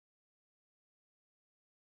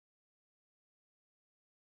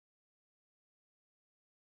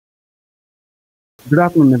Good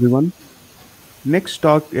afternoon, everyone. Next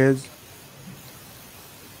talk is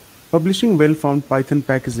Publishing Well-Found Python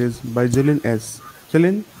Packages by Julin S.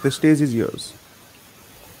 Julin, the stage is yours.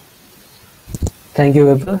 Thank you,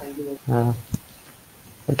 Vibha. Uh,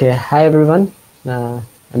 okay, hi everyone. I'm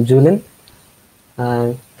Julin.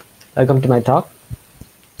 Uh, Welcome to my talk.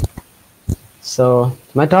 So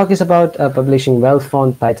my talk is about publishing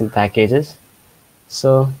well-formed Python packages.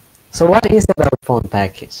 So, so what is a well-formed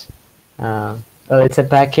package? Well, it's a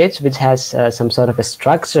package which has some sort of a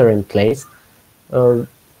structure in place uh,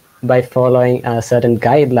 by following certain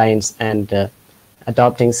guidelines and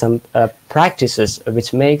adopting some practices,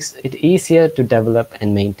 which makes it easier to develop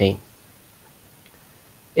and maintain.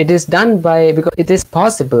 It is done by because it is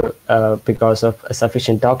possible because of a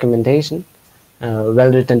sufficient documentation,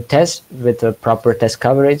 well-written tests with a proper test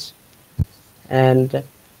coverage, and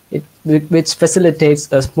which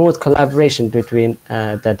facilitates a smooth collaboration between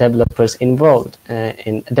the developers involved,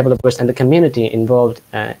 in developers and the community involved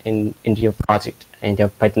in your project and your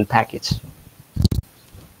Python package.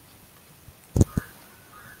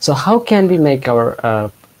 So how can we make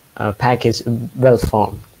our package well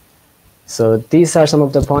formed? So these are some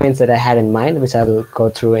of the points that I had in mind, which I will go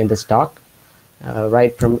through in this talk,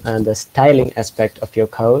 right from the styling aspect of your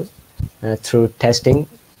code through testing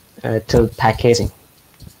to packaging.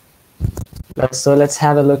 So let's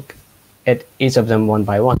have a look at each of them one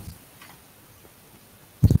by one.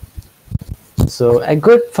 So a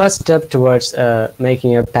good first step towards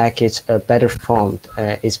making your package better formed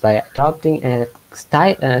is by adopting a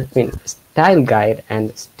style guide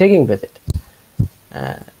and sticking with it.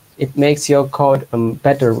 It makes your code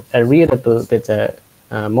better readable with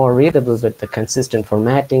more readable with the consistent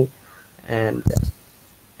formatting, and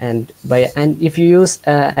if you use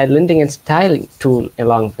a linting and styling tool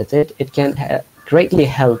along with it, it can greatly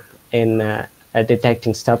help in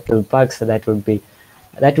detecting subtle bugs that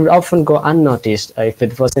would often go unnoticed if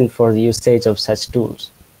it wasn't for the usage of such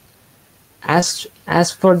tools. As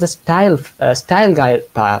for the style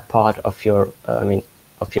guide part of your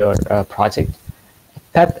project,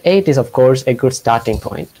 PEP 8 is of course a good starting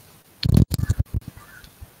point.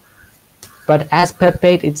 But as PEP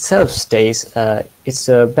 8 itself states, it's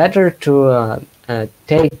better to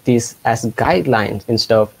take these as guidelines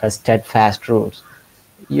instead of as steadfast rules.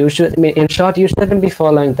 You should, in short, you shouldn't be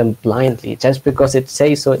following them blindly just because it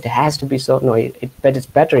says so. It has to be so. No, but it's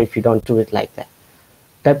better if you don't do it like that.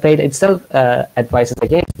 PEP 8 itself advises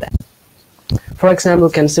against that. For example,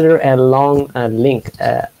 consider a long link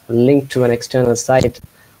to an external site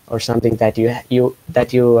or something that you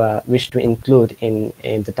wish to include in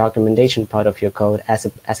the documentation part of your code as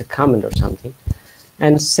a comment or something,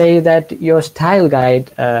 and say that your style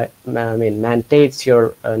guide mandates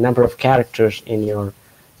your number of characters in your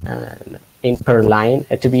in per line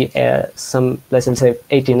to be let's say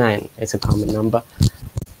 89 is a common number,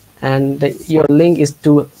 and your link is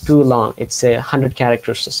too long. It's 100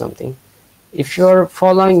 characters or something. If you're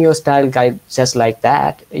following your style guide just like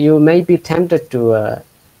that, you may be tempted to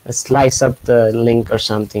slice up the link or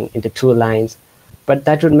something into 2 lines, but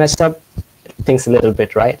that would mess up things a little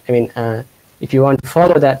bit, right? If you want to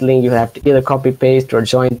follow that link, you have to either copy paste or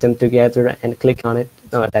join them together and click on it.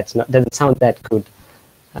 No, doesn't sound that good,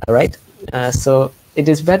 right? So it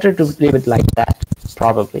is better to leave it like that,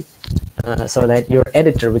 probably, so that your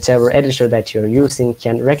editor, whichever editor that you're using,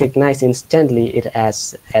 can recognize instantly it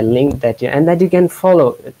as a link that you can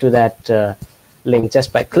follow to that link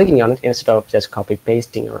just by clicking on it instead of just copy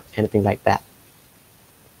pasting or anything like that.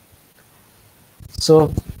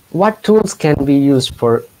 So what tools can be used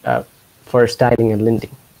for styling and linting?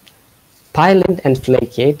 PyLint and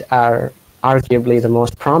Flake8 are arguably the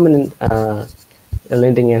most prominent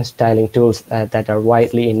linting and styling tools that are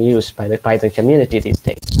widely in use by the Python community these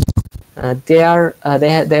days. They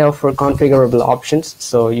offer configurable options,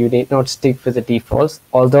 so you need not stick with the defaults,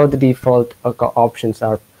 although the default options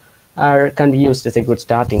can be used as a good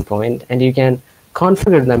starting point, and you can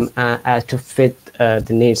configure them to fit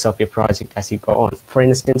the needs of your project as you go on. For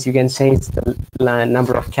instance, you can change the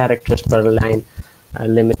number of characters per line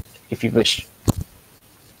limit if you wish.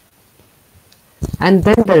 And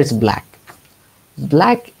then there is Black.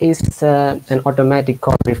 Black is an automatic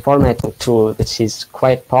code reformatting tool which is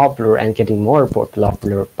quite popular and getting more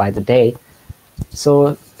popular by the day.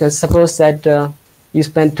 So suppose that you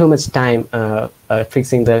spend too much time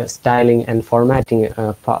fixing the styling and formatting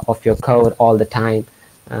of your code all the time,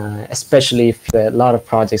 especially if a lot of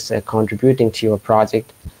projects are contributing to your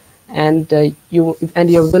project, and you're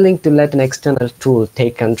willing to let an external tool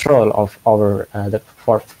take control of the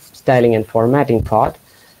styling and formatting part.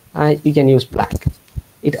 You can use Black.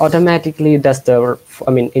 it automatically does the,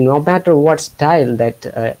 I mean, no matter what style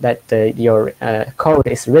that your code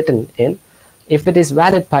is written in, if it is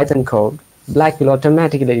valid Python code, Black will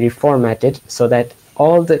automatically reformat it so that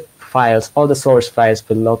all the files, all the source files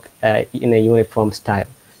will look in a uniform style,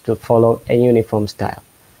 to follow a uniform style.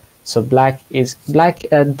 So Black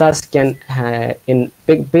thus can in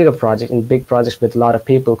bigger projects, in big projects with a lot of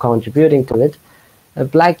people contributing to it,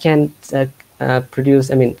 Black can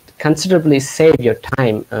produce, I mean, considerably save your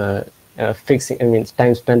time fixing, I mean,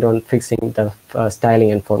 time spent on fixing the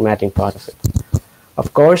styling and formatting part of it.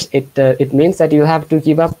 Of course, it means that you have to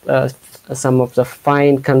give up some of the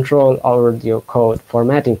fine control over your code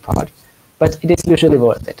formatting part, but it is usually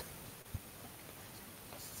worth it.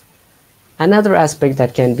 Another aspect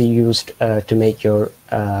that can be used to make your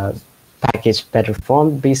package better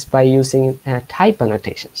formed is by using type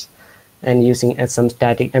annotations and using some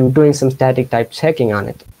static, I'm doing some static type checking on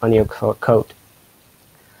it, on your code.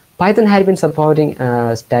 Python had been supporting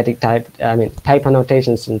static type, I mean, type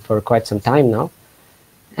annotations for quite some time now,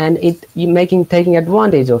 and taking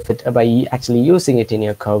advantage of it by actually using it in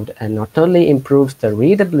your code, and not only improves the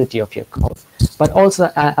readability of your code, but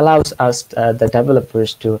also allows us, the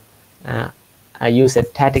developers, to use a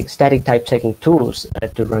static type checking tools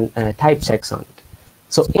to run type checks on it.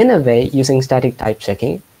 So in a way, using static type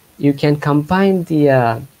checking, you can combine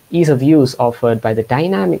the ease of use offered by the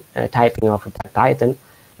dynamic typing offered by Python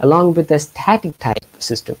along with the static type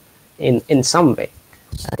system in some way,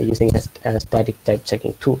 using a static type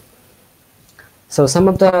checking tool. So some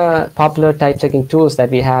of the popular type checking tools that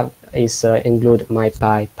we have include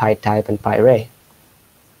MyPy, PyType, and PyRay.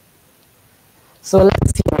 So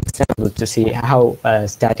let's see an example to see how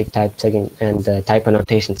static type checking and type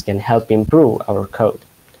annotations can help improve our code.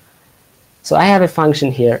 So I have a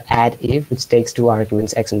function here, addIf, which takes two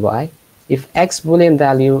arguments, x and y. If x Boolean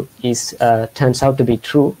value turns out to be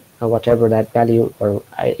true, whatever that value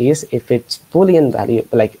is, if its Boolean value,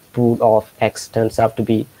 like bool of x, turns out to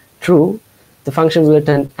be true, the function will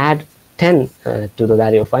return add 10 to the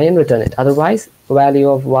value of y and return it. Otherwise, the value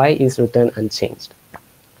of y is returned unchanged.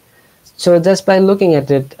 So just by looking at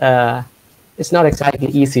it, it's not exactly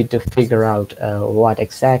easy to figure out what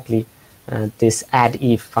exactly this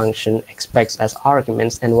addIf function expects as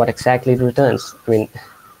arguments and what exactly it returns. I mean,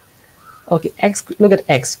 okay, look at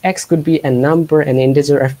x. X could be a number, an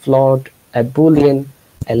integer, a float, a boolean,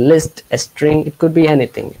 a list, a string. It could be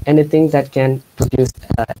anything that can produce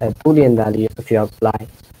a boolean value. If you apply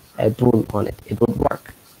a bool on it, it would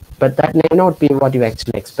work. But that may not be what you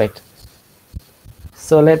actually expect.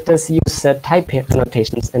 So let us use type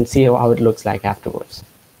annotations and see how it looks like afterwards.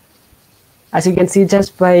 As you can see,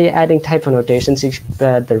 just by adding type annotations,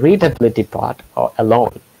 the readability part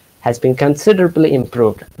alone has been considerably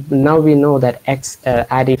improved. Now we know that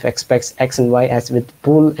addIf expects x and y as with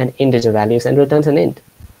bool and integer values and returns an int.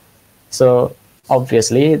 So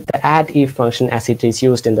obviously, the addIf function, as it is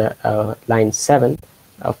used in the line 7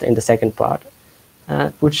 in the second part,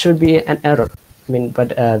 which should be an error. I mean, but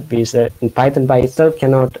because in Python by itself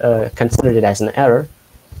cannot consider it as an error.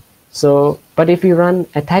 So, but if you run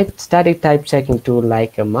a static type checking tool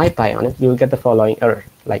like MyPy on it, you will get the following error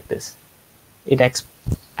like this.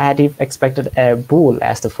 addIf expected a bool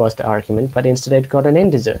as the first argument, but instead it got an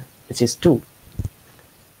integer, which is 2.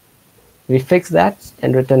 We fix that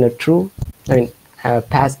and return a true,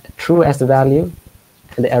 pass true as the value,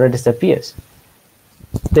 and the error disappears.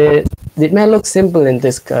 It may look simple in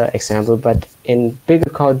this example, but in bigger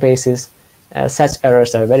code bases, such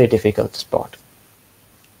errors are very difficult to spot.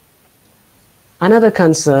 Another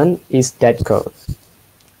concern is dead code.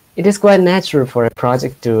 It is quite natural for a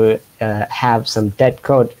project to have some dead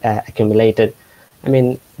code accumulated. I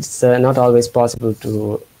mean, it's not always possible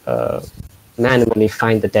to manually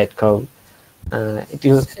find the dead code.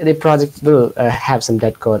 The project will have some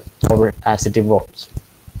dead code over as it evolves.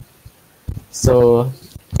 So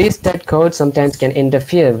this dead code sometimes can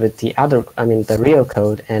interfere with the real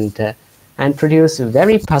code and produce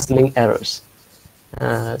very puzzling errors.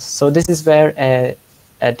 So this is where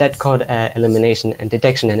a dead code elimination and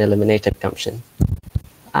detection and elimination comes in.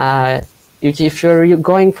 If you're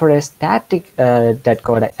going for a static dead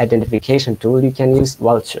code identification tool, you can use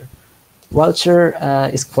Vultr.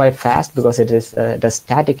 Vultr is quite fast because it does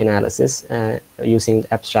static analysis using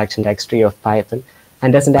the abstraction tree of Python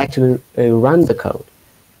and doesn't actually run the code.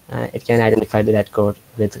 It can identify the dead code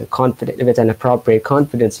with an appropriate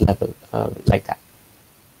confidence level like that.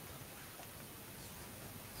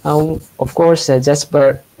 Of course, just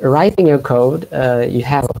by writing your code, you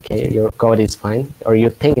have, okay, your code is fine, or you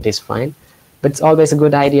think it is fine, but it's always a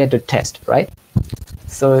good idea to test, right?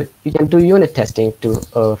 So you can do unit testing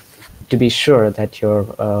to to be sure that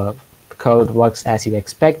your code works as you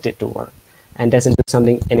expect it to work and doesn't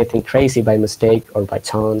do anything crazy by mistake or by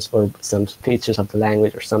chance or some features of the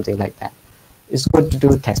language or something like that. It's good to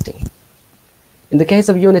do testing. In the case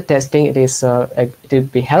of unit testing, it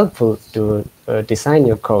would be helpful to design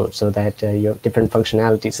your code so that your different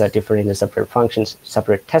functionalities are different in the separate functions,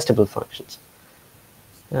 separate testable functions.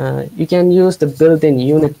 You can use the built-in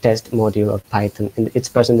unit test module of Python. It's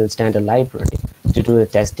present in the standard library to do the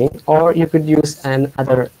testing, or you could use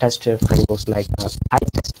other test frameworks like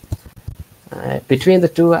PyTest. Between the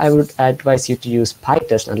two, I would advise you to use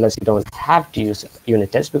PyTest unless you don't have to use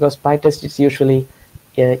unit test, because PyTest is usually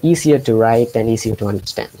easier to write and easier to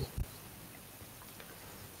understand.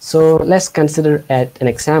 So let's consider an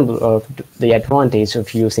example of the advantage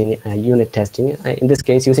of using unit testing, in this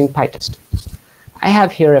case using PyTest. I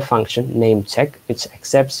have here a function named check, which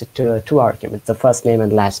accepts two arguments, the first name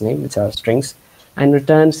and last name, which are strings, and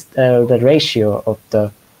returns the ratio of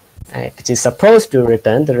the, it is supposed to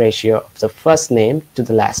return the ratio of the first name to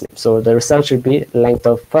the last name. So the result should be length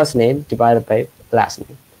of first name divided by last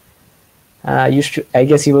name. I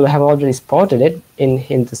guess you will have already spotted it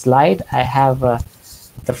in the slide. I have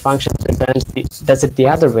the function does it the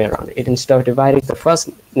other way around. It, instead of dividing the first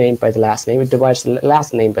name by the last name, it divides the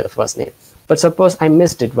last name by the first name. But suppose I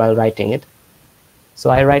missed it while writing it. So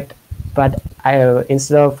I write, but I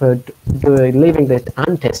instead of leaving it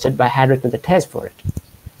untested, I had written the test for it.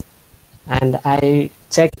 And I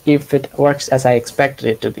check if it works as I expected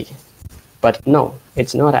it to be. But no,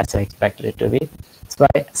 it's not as I expected it to be.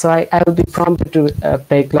 So I will be prompted to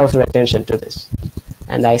pay closer attention to this.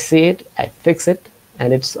 And I see it, I fix it,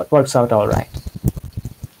 and it works out all right.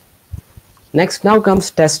 Now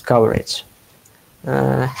comes test coverage.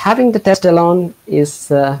 Having the test alone is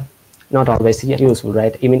not always useful,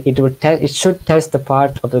 right? I mean, it should test the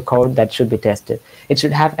part of the code that should be tested. It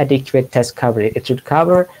should have adequate test coverage. It should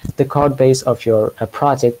cover the code base of your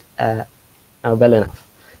project well enough,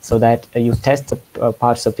 so that you test the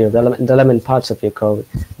parts of your relevant parts of your code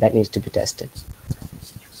that needs to be tested.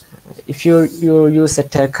 If you use a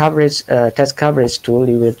test coverage tool,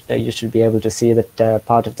 you should be able to see that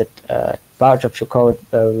part of your code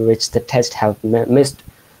which the test have missed,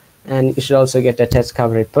 and you should also get a test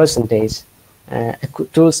coverage percentage.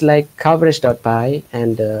 Tools like coverage.py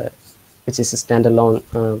and which is a standalone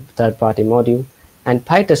third-party module, and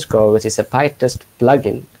PyTest Core, which is a PyTest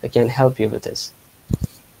plugin, can help you with this.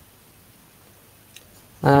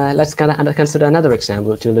 Let's consider another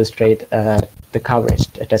example to illustrate the coverage,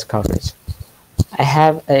 test coverage. I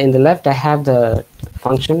have in the left I have the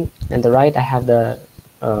function, and the right I have the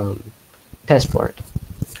test for it.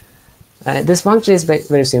 This function is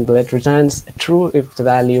very simple. It returns true if the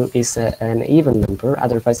value is an even number.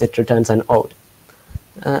 Otherwise, it returns an odd.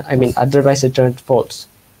 Otherwise it returns false.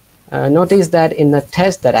 Notice that in the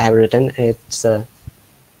test that I have written, it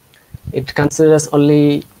considers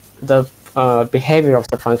only the behavior of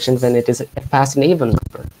the function when it is passed an even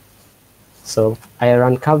number. So I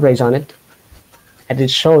run coverage on it, and it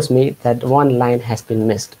shows me that one line has been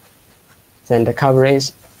missed. Then the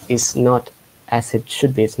coverage is not as it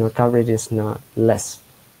should be. It's not coverage is not less.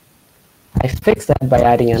 I fix that by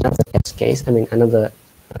adding another test case. Another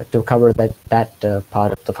to cover that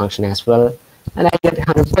part of the function as well, and I get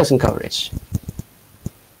 100% coverage.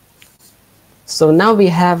 So now we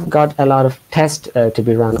have got a lot of tests to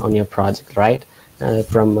be run on your project, right?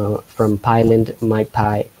 From Pylint,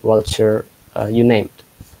 MyPy, Vultr, you name it.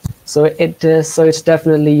 So it's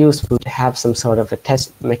definitely useful to have some sort of a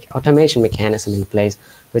test automation mechanism in place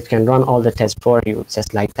which can run all the tests for you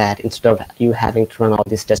just like that, instead of you having to run all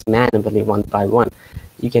these tests manually one by one.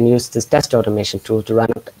 You can use this test automation tool to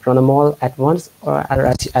run them all at once or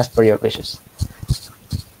as per your wishes.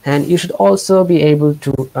 And you should also be able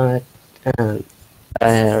to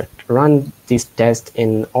run these tests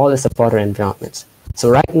in all the supported environments. So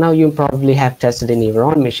right now you probably have tested in your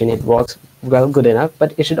own machine. It works well, good enough,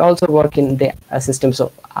 but it should also work in the systems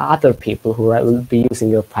of other people who will be using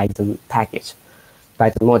your Python package,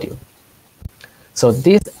 Python module. So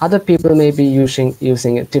these other people may be using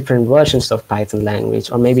different versions of Python language,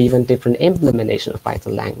 or maybe even different implementation of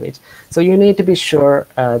Python language. So you need to be sure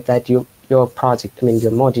that your project,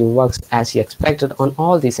 your module works as you expected on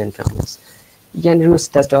all these environments. You can use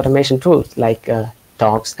test automation tools like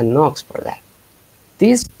Tallk and Nox for that.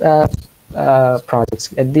 These projects,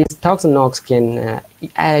 these Tallk and Nox can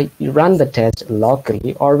run the test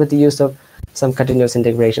locally or with the use of some continuous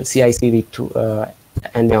integration CI/CD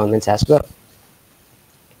environments as well.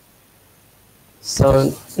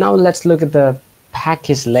 So now let's look at the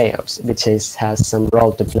package layouts, which has some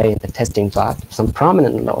role to play in the testing part, some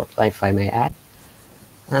prominent role, if I may add.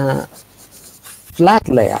 Flat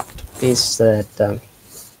layout is that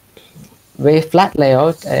flat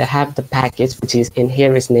layout have the package which is in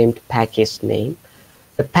here is named package name.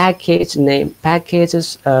 The package name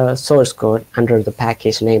packages source code under the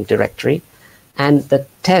package name directory, and the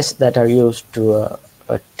tests that are used to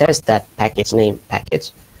test that package name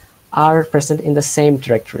package are present in the same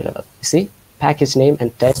directory level. You see, package name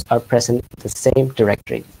and test are present in the same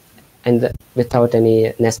directory, and without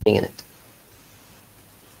any nesting in it.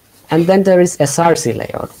 And then there is SRC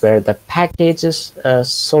layout, where the package's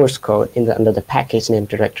source code under the package name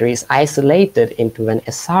directory is isolated into an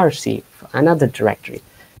SRC, another directory,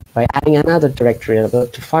 by adding another directory level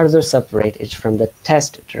to further separate it from the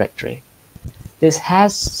test directory. This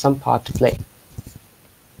has some part to play.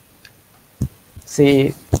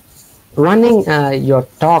 See, running your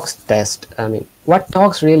Tallk's test, I mean, what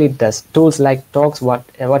Tallk's really does, tools like Tallk's,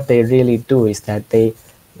 what they really do is that they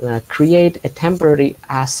create a temporary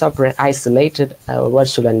separate isolated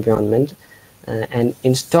virtual environment and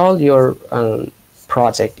install your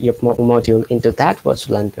project, your module into that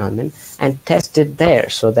virtual environment and test it there,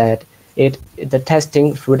 so that the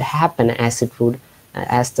testing would happen as it would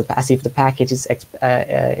as if the package is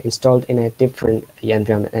installed in a different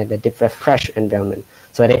environment, a fresh environment,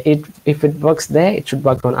 so that if it works there, it should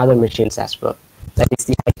work on other machines as well. That is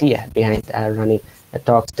the idea behind running a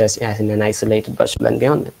Tallk's test as in an isolated virtual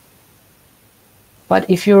environment. But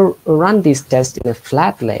if you run these tests in a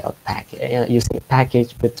flat layout package, using a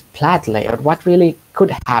package with flat layout, what really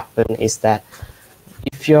could happen is that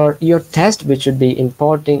if your test, which would be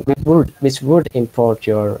importing, which would import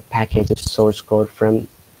your package's source code from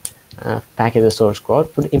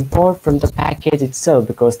would import from the package itself,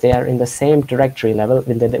 because they are in the same directory level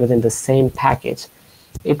within the same package.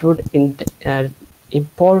 It would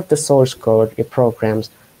import the source code, your programs,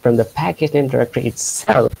 from the package name directory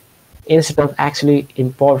itself, instead of actually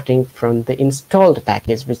importing from the installed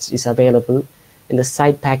package, which is available in the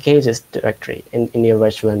site packages directory in your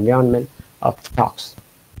virtual environment of Tallk's.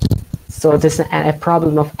 So this a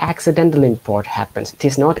problem of accidental import happens. It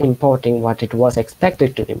is not importing what it was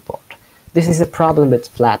expected to import. This is a problem with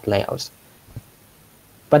flat layouts.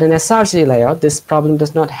 But in SRC layout, this problem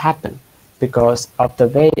does not happen because of the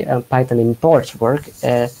way Python imports work,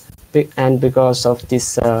 and because of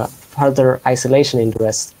this further isolation into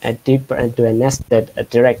a nested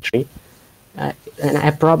directory. And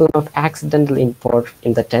a problem of accidental import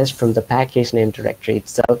in the test from the package name directory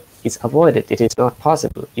itself is avoided. It is not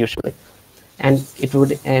possible usually, and it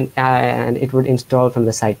would install from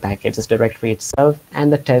the site packages directory itself,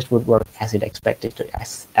 and the test would work as it expected to,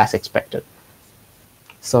 as expected.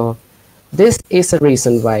 So this is a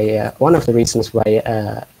reason why one of the reasons why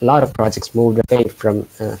a lot of projects moved away from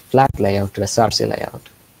flat layout to SRC layout.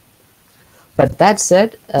 But that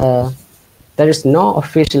said, there is no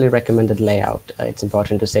officially recommended layout. It's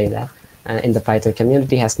important to say that. In the Python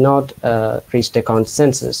community has not reached a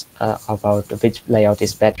consensus about which layout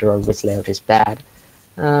is better or which layout is bad.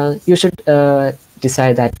 You should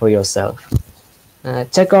decide that for yourself.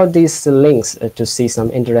 Check out these links to see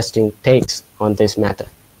some interesting takes on this matter.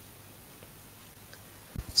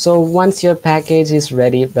 So once your package is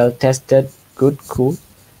ready, well tested, good, cool,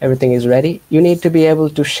 everything is ready, you need to be able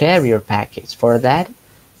to share your package. For that,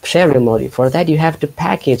 share your module. For that, you have to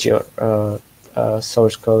package your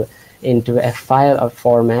source code into a file or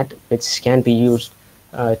format which can be used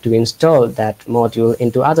to install that module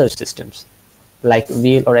into other systems like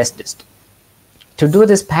Wheel or SDist. To do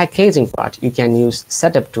this packaging part, you can use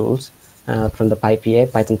setup tools from the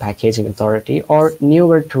PyPA, Python Packaging Authority, or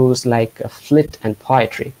newer tools like Flit and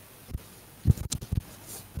Poetry.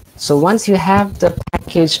 So once you have the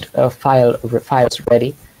packaged files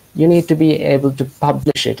ready, you need to be able to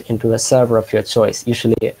publish it into a server of your choice,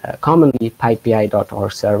 usually commonly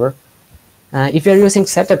pypi.org server. If you're using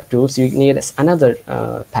setup tools, you need another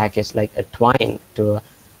package like a Twine to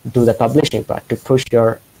do the publishing part, to push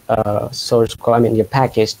your source code, your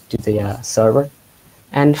package to the server.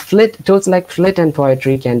 And tools like Flit and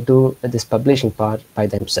Poetry can do this publishing part by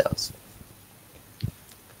themselves.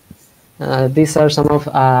 These are some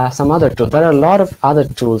other tools. There are a lot of other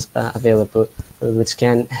tools available which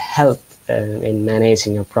can help in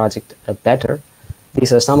managing your project better.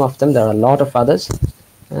 These are some of them. There are a lot of others.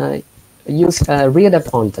 Read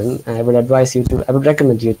up on them. I would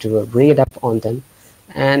recommend you to read up on them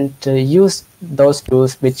and use those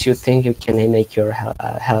tools which you think you can make your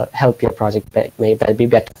help your project be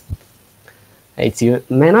better.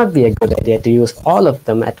 It may not be a good idea to use all of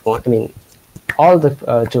them at once. All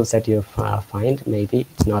the tools that you find, maybe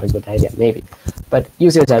it's not a good idea, maybe, but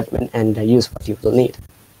use your judgment and use what you will need.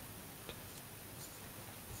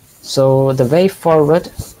 So the way forward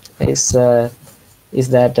is is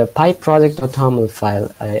that the PyProject.toml file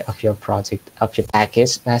of your project, of your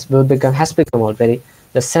package, has become already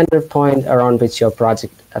the center point around which your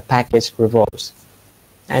project package revolves,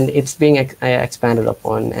 and it's being expanded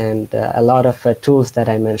upon. And a lot of tools that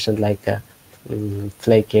I mentioned, like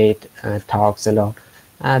Flakegate, Tallks, and all,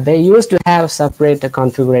 they used to have separate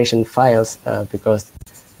configuration files uh, because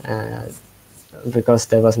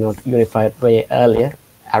there was not unified way earlier,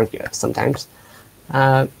 argue sometimes.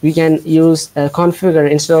 We can use configure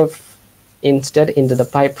instead into the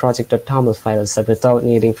PyProject.toml files without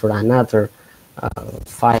needing for another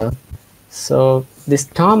file. So this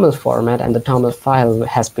toml format and the toml file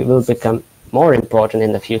will become more important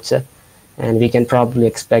in the future, and we can probably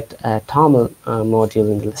expect a toml module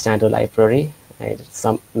in the standard library.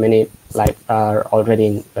 Many are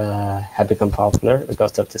already have become popular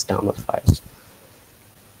because of this toml file.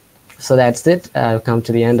 So that's it. I've come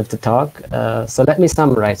to the end of the talk. So let me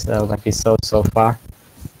summarize what we saw so far.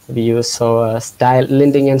 We use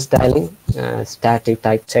linting and styling, static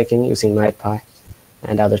type checking using MyPy,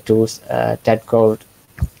 and other tools, test code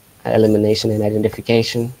elimination and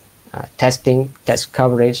identification, testing, test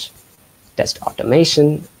coverage, test automation,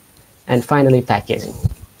 and finally packaging.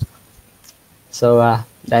 So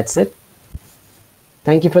that's it.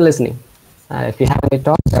 Thank you for listening. If you have any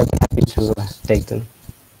talks, I'll be happy to take them.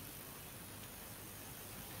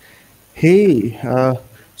 Hey,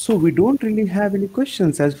 so we don't really have any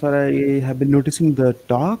questions as far I have been noticing the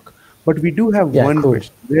talk, but we do have Yeah, one cool.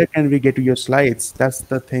 question. Where can we get to your slides? That's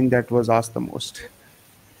the thing that was asked the most.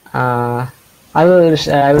 Uh, I will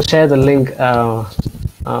share the link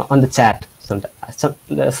on the chat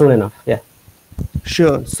soon enough. Yeah,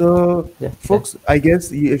 Sure. So, yeah, yeah, folks, I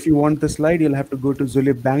guess if you want the slide, you'll have to go to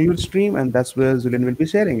Zulip Bangalore stream, and that's where Zulin will be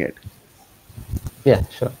sharing it. yeah.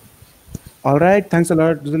 Sure. All right. Thanks a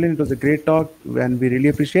lot, Zulin. It was a great talk, and we really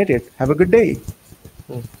appreciate it. Have a good day.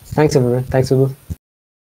 Thanks everyone. Thanks, Ubu.